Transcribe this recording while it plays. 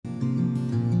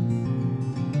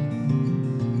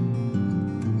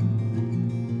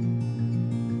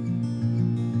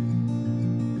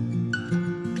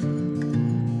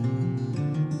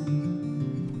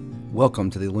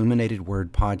Welcome to the Illuminated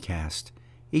Word Podcast.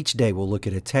 Each day we'll look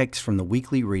at a text from the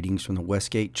weekly readings from the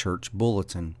Westgate Church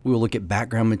Bulletin. We will look at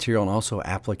background material and also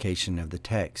application of the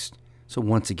text. So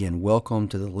once again, welcome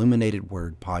to the Illuminated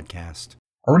Word Podcast.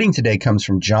 Our reading today comes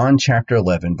from John chapter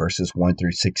 11, verses 1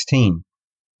 through 16.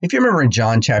 If you remember in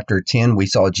John chapter 10, we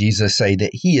saw Jesus say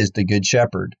that he is the good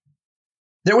shepherd.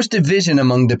 There was division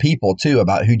among the people, too,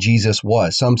 about who Jesus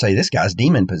was. Some say this guy's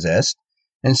demon-possessed,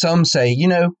 and some say,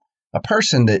 a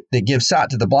person that gives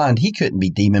sight to the blind, he couldn't be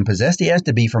demon-possessed. He has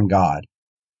to be from God.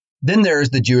 Then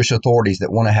there's the Jewish authorities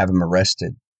that want to have him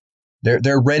arrested.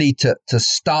 They're ready to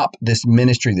stop this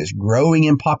ministry that's growing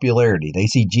in popularity. They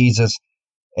see Jesus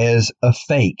as a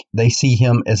fake. They see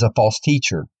him as a false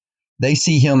teacher. They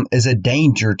see him as a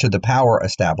danger to the power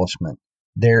establishment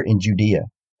there in Judea.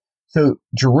 So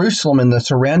Jerusalem and the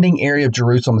surrounding area of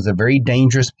Jerusalem is a very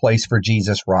dangerous place for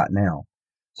Jesus right now.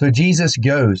 So Jesus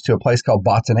goes to a place called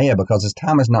Bethania because his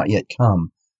time has not yet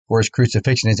come for his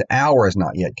crucifixion. His hour has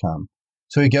not yet come.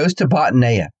 So he goes to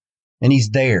Bethania and he's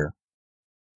there.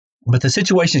 But the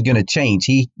situation is going to change.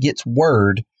 He gets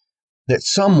word that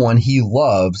someone he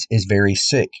loves is very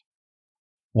sick.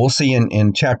 We'll see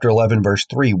in chapter 11, verse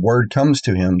 3, word comes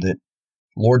to him that,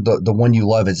 Lord, the one you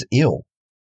love is ill.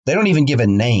 They don't even give a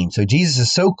name. So Jesus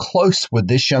is so close with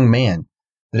this young man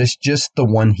that it's just the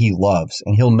one he loves,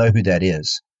 and he'll know who that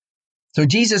is. So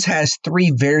Jesus has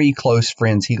three very close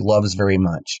friends he loves very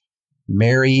much: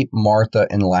 Mary, Martha,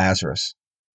 and Lazarus.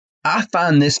 I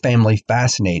find this family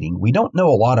fascinating. We don't know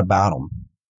a lot about them.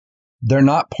 They're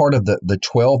not part of the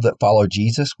 12 that follow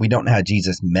Jesus. We don't know how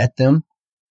Jesus met them.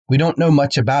 We don't know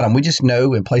much about them. We just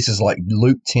know in places like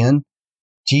Luke 10,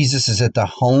 Jesus is at the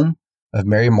home of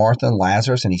Mary, Martha, and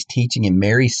Lazarus, and he's teaching, and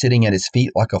Mary's sitting at his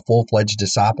feet like a full-fledged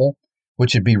disciple,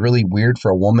 which would be really weird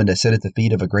for a woman to sit at the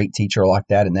feet of a great teacher like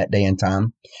that in that day and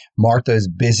time. Martha is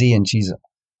busy, and she's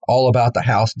all about the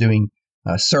house doing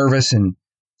service, and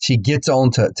she gets on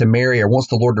to Mary, or wants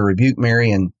the Lord to rebuke Mary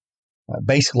and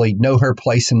basically know her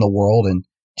place in the world. And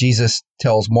Jesus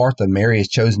tells Martha, Mary has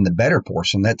chosen the better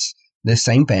portion. That's this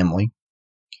same family.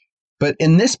 But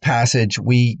in this passage,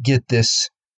 we get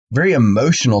this very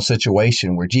emotional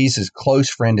situation where Jesus' close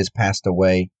friend has passed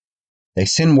away. They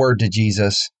send word to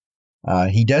Jesus.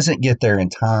 He doesn't get there in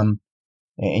time.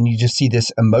 And you just see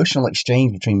this emotional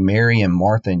exchange between Mary and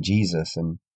Martha and Jesus.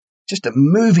 And just a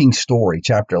moving story.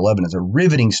 Chapter 11 is a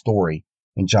riveting story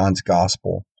in John's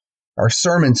gospel. Our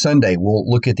sermon Sunday, we'll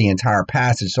look at the entire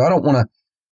passage. So I don't want to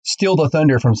steal the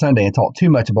thunder from Sunday and talk too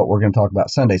much about what we're going to talk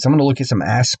about Sunday. So I'm going to look at some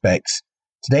aspects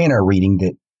today in our reading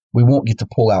that we won't get to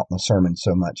pull out in the sermon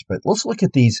so much. But let's look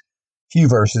at these few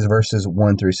verses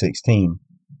 1 through 16.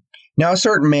 Now a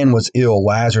certain man was ill,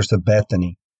 Lazarus of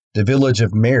Bethany, the village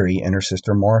of Mary and her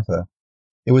sister Martha.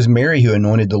 It was Mary who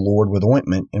anointed the Lord with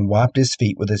ointment and wiped his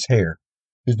feet with his hair,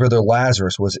 whose brother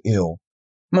Lazarus was ill.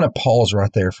 I'm going to pause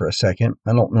right there for a second.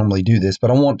 I don't normally do this,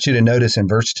 but I want you to notice in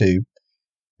verse 2,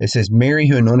 it says, Mary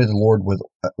who anointed the Lord with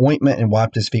ointment and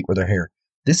wiped his feet with her hair.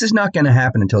 This is not going to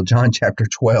happen until John chapter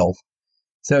 12.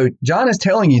 So John is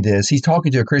telling you this. He's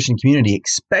talking to a Christian community,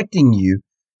 expecting you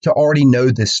to already know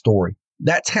this story.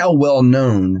 That's how well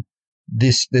known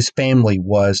this family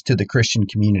was to the Christian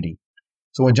community.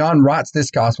 So when John writes this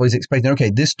gospel, he's expecting,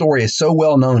 okay, this story is so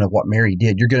well known of what Mary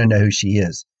did, you're going to know who she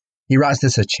is. He writes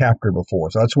this a chapter before.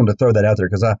 So I just wanted to throw that out there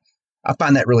because I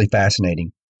find that really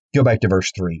fascinating. Go back to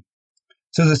verse 3.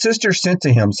 So the sisters sent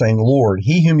to him, saying, Lord,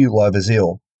 he whom you love is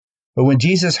ill. But when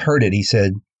Jesus heard it, he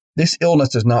said, this illness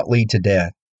does not lead to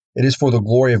death. It is for the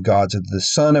glory of God, so that the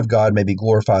Son of God may be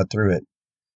glorified through it.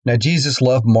 Now Jesus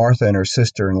loved Martha and her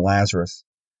sister and Lazarus.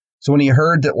 So when he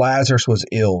heard that Lazarus was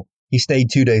ill, he stayed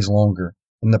 2 days longer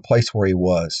in the place where he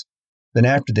was. Then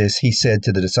after this, he said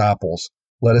to the disciples,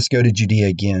 let us go to Judea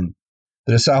again.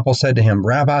 The disciples said to him,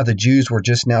 Rabbi, the Jews were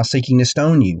just now seeking to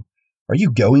stone you. Are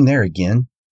you going there again?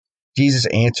 Jesus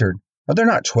answered, are there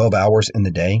not 12 hours in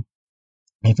the day?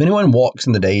 If anyone walks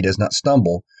in the day, he does not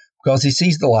stumble, because he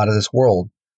sees the light of this world.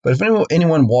 But if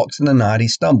anyone walks in the night, he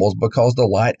stumbles, because the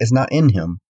light is not in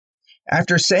him.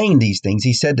 After saying these things,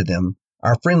 he said to them,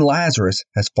 our friend Lazarus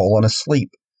has fallen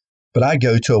asleep, but I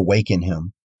go to awaken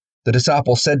him. The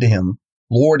disciples said to him,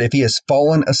 Lord, if he has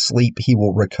fallen asleep, he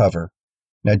will recover.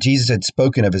 Now Jesus had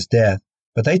spoken of his death,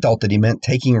 but they thought that he meant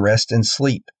taking rest and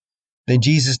sleep. Then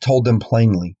Jesus told them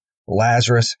plainly,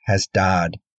 Lazarus has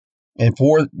died. And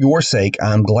for your sake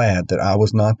I am glad that I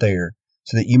was not there,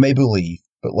 so that you may believe,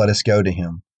 but let us go to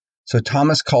him. So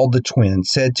Thomas, called the twin,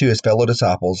 said to his fellow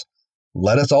disciples,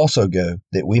 let us also go,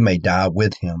 that we may die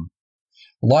with him.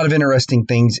 A lot of interesting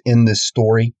things in this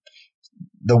story.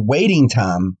 The waiting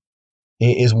time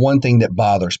is one thing that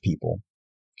bothers people.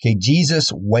 Okay,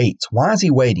 Jesus waits. Why is he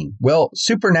waiting? Well,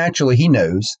 supernaturally, he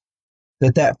knows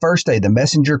that first day the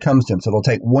messenger comes to him. So it'll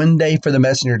take one day for the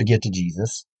messenger to get to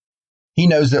Jesus. He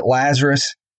knows that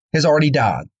Lazarus has already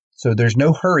died. So there's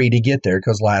no hurry to get there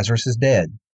because Lazarus is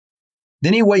dead.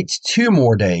 Then he waits 2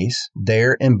 more days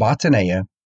there in Bethania.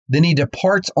 Then he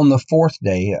departs on the 4th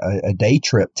day, a day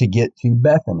trip to get to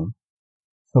Bethany.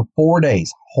 So 4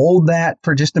 days. Hold that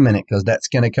for just a minute because that's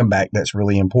going to come back. That's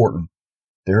really important.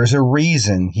 There is a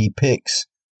reason he picks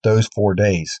those 4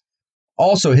 days.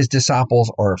 Also, his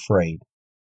disciples are afraid.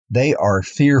 They are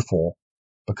fearful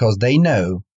because they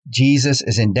know Jesus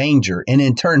is in danger. And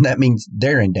in turn, that means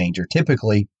they're in danger.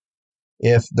 Typically,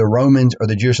 if the Romans or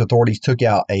the Jewish authorities took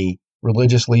out a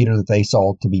religious leader that they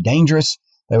saw to be dangerous,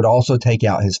 they would also take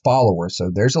out his followers. So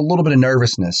there's a little bit of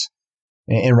nervousness,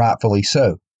 and rightfully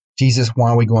so. Jesus,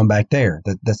 why are we going back there?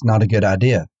 That's not a good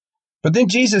idea. But then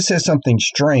Jesus says something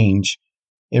strange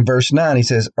in verse 9. He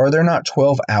says, are there not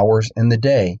 12 hours in the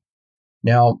day?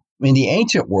 Now, in the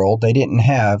ancient world, they didn't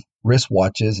have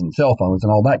wristwatches and cell phones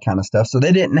and all that kind of stuff. So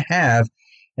they didn't have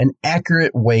an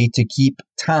accurate way to keep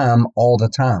time all the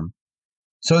time.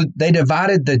 So they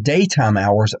divided the daytime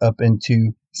hours up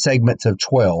into segments of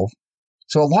 12.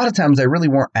 So a lot of times they really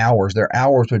weren't hours. Their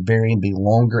hours would vary and be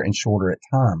longer and shorter at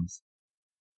times.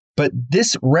 But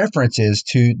this references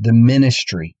to the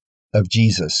ministry of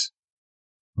Jesus.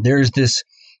 There's this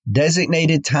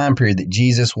designated time period that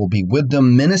Jesus will be with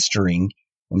them ministering,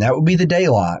 and that will be the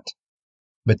daylight.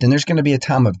 But then there's going to be a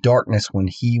time of darkness when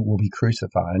he will be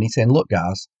crucified. And he's saying, look,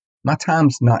 guys, my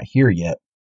time's not here yet.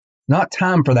 Not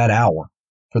time for that hour,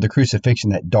 for the crucifixion,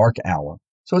 that dark hour.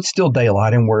 So it's still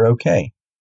daylight and we're okay.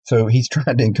 So he's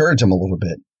trying to encourage them a little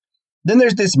bit. Then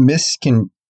there's this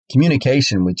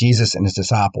miscommunication with Jesus and his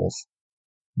disciples.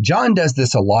 John does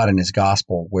this a lot in his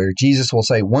gospel, where Jesus will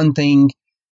say one thing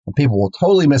and people will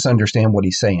totally misunderstand what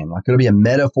he's saying. Like it'll be a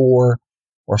metaphor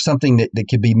or something that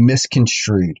could be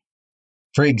misconstrued.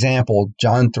 For example,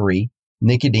 John 3,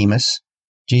 Nicodemus,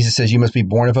 Jesus says, you must be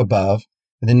born of above.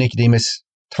 And then Nicodemus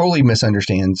totally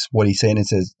misunderstands what he's saying and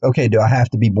says, okay, do I have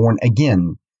to be born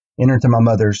again, enter into my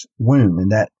mother's womb?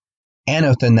 And that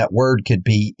anothen, that word could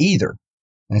be either.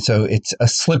 And so it's a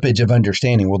slippage of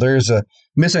understanding. Well, there's a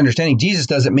misunderstanding. Jesus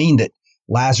doesn't mean that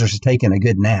Lazarus has taken a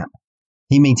good nap.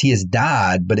 He means he has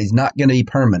died, but he's not going to be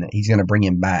permanent. He's going to bring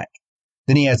him back.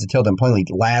 Then he has to tell them plainly,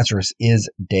 Lazarus is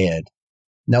dead.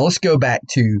 Now let's go back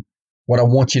to what I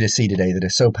want you to see today that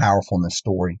is so powerful in this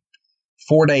story.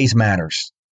 4 days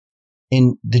matters.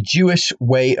 In the Jewish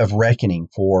way of reckoning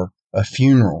for a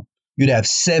funeral, you'd have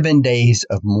 7 days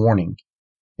of mourning.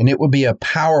 And it would be a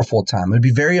powerful time. It would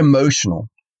be very emotional.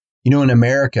 You know, in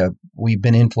America, we've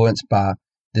been influenced by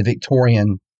the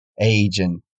Victorian age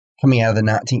and coming out of the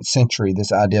 19th century,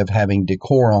 this idea of having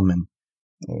decorum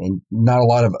and not a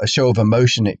lot of a show of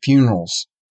emotion at funerals.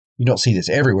 You don't see this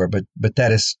everywhere, but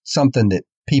that is something that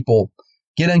people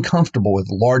get uncomfortable with,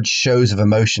 large shows of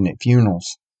emotion at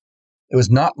funerals. It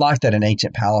was not like that in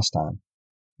ancient Palestine.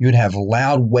 You would have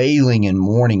loud wailing and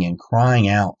mourning and crying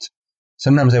out.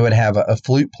 Sometimes they would have a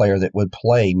flute player that would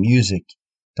play music.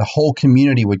 The whole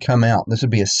community would come out. This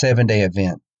would be a 7-day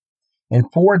event. And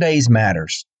 4 days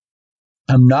matters.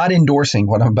 I'm not endorsing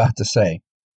what I'm about to say.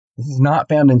 This is not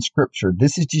found in Scripture.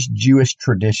 This is just Jewish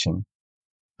tradition.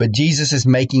 But Jesus is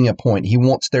making a point. He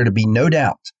wants there to be no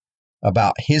doubt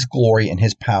about his glory and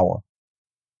his power.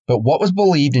 But what was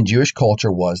believed in Jewish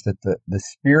culture was that the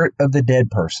spirit of the dead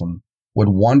person would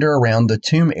wander around the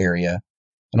tomb area,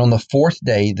 and on the 4th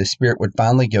day, the spirit would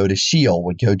finally go to Sheol,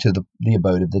 would go to the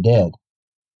abode of the dead.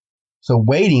 So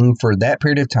waiting for that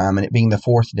period of time, and it being the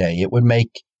 4th day, it would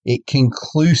make it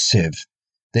conclusive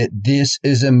that this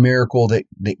is a miracle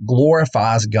that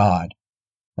glorifies God.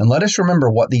 And let us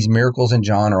remember what these miracles in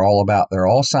John are all about. They're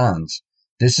all signs.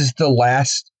 This is the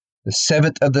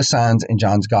 7th of the signs in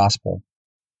John's gospel.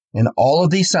 And all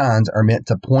of these signs are meant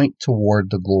to point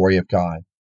toward the glory of God.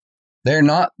 They're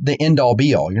not the end-all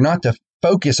be-all. You're not to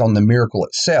focus on the miracle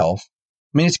itself.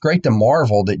 I mean, it's great to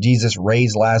marvel that Jesus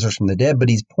raised Lazarus from the dead, but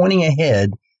he's pointing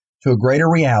ahead to a greater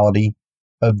reality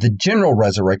of the general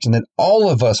resurrection that all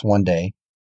of us one day,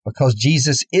 because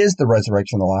Jesus is the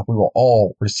resurrection of the life, we will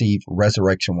all receive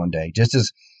resurrection one day. Just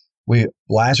as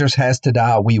Lazarus has to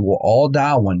die, we will all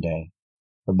die one day.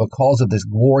 But because of this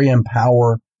glory and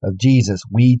power of Jesus,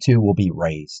 we too will be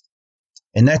raised.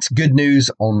 And that's good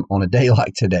news on a day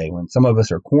like today, when some of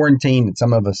us are quarantined and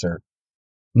some of us are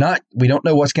not. We don't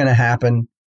know what's going to happen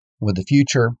with the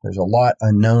future. There's a lot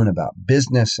unknown about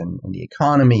business and the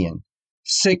economy and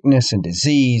sickness and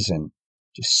disease and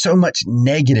just so much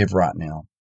negative right now.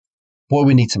 Boy,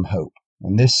 we need some hope.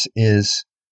 And this is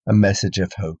a message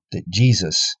of hope that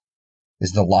Jesus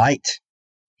is the light.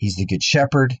 He's the good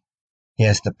shepherd. He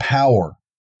has the power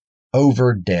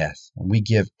over death. And we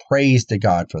give praise to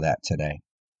God for that today.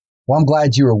 Well, I'm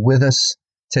glad you were with us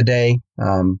today.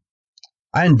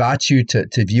 I invite you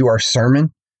to view our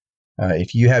sermon.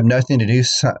 If you have nothing to do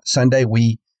Sunday,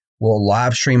 we will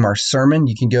live stream our sermon.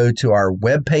 You can go to our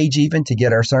webpage even to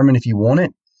get our sermon if you want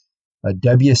it.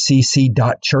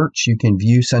 wcc.church. You can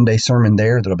view Sunday sermon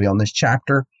there. That'll be on this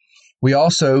chapter. We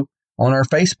also, on our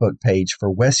Facebook page for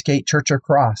Westgate Church of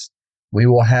Christ, we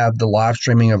will have the live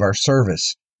streaming of our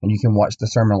service, and you can watch the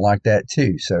sermon like that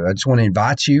too. So I just want to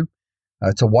invite you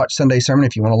to watch Sunday sermon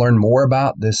if you want to learn more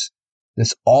about this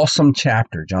awesome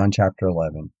chapter, John chapter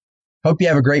 11. Hope you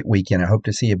have a great weekend. I hope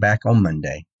to see you back on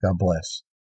Monday. God bless.